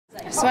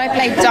So I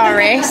played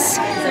Doris,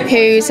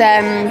 who's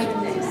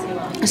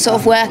a sort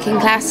of working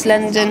class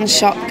London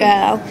shop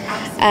girl.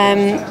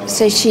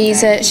 So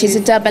she's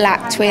a double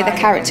act with a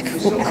character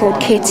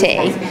called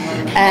Kitty.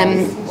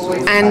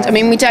 And I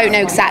mean, we don't know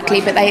exactly,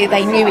 but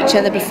they knew each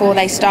other before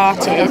they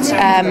started,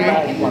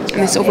 and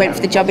they sort of went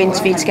for the job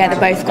interview together,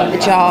 both got the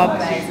job.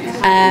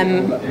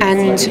 And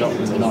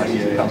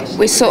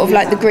we're sort of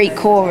like the Greek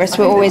chorus,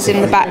 we're always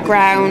in the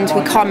background,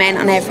 we comment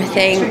on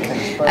everything.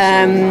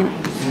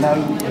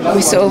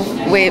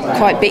 We're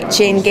quite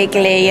bitchy and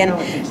giggly,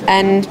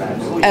 and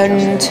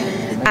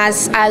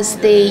as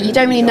you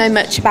don't really know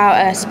much about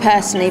us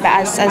personally, but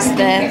as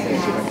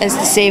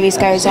the series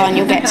goes on,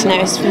 you'll get to know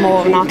us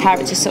more, and our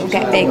characters sort of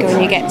get bigger,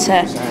 and you get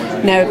to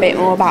know a bit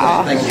more about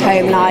our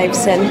home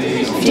lives. And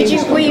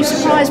were you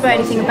surprised by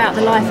anything about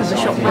the life of a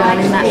shop girl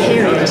in that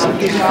period?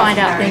 Did you find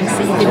out things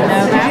that you didn't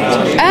know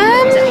about?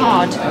 Was it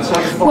hard?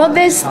 Well,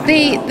 there's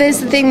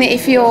the thing that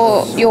if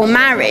you're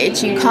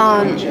married, you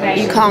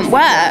can't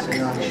work.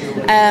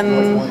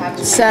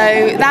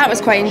 So that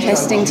was quite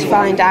interesting to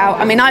find out.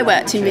 I mean, I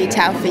worked in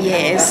retail for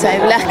years, so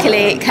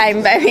luckily it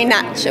came very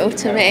natural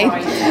to me,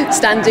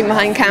 standing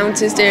behind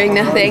counters doing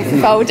nothing,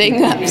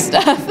 folding up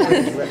stuff.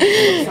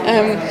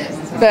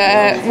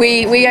 But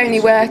we only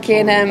work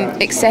in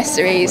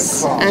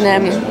accessories,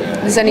 and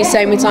there's only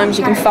so many times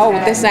you can fold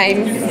the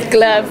same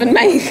glove and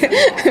make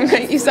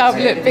yourself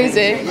look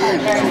busy.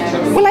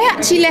 Well, I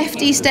actually left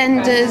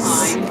EastEnders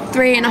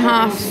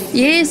 3.5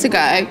 years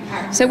ago,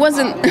 so it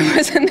wasn't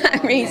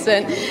that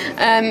recent.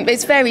 But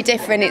it's very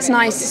different. It's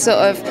nice to sort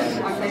of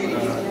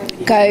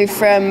go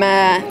from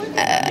I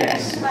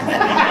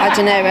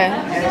don't know,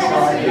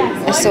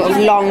 a sort of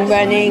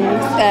long-running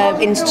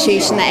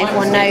institution that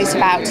everyone knows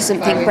about to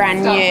something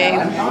brand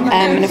new,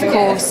 and of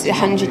course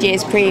 100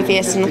 years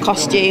previous, and the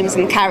costumes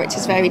and the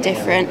characters very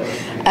different.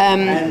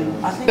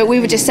 But we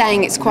were just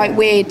saying it's quite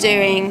weird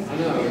doing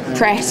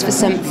press for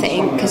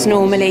something, because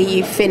normally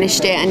you've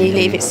finished it and you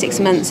leave it 6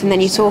 months and then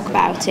you talk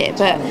about it,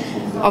 but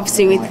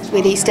obviously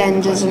with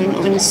EastEnders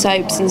and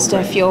soaps and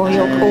stuff, you're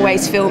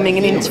always filming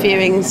and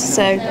interviewing,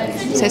 so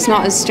it's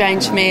not as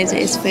strange for me as it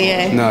is for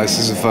you. No, this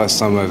is the first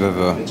time I've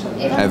ever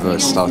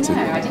started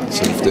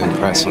sort of doing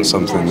press on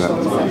something that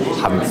I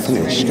haven't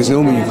finished, because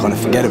normally you kind of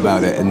forget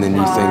about it and then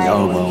you think,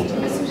 oh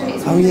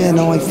yeah,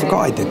 no, I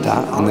forgot I did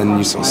that, and then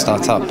you sort of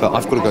start up, but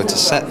I've got to go to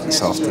set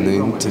this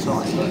afternoon to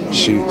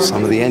shoot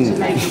some of the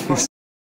endings.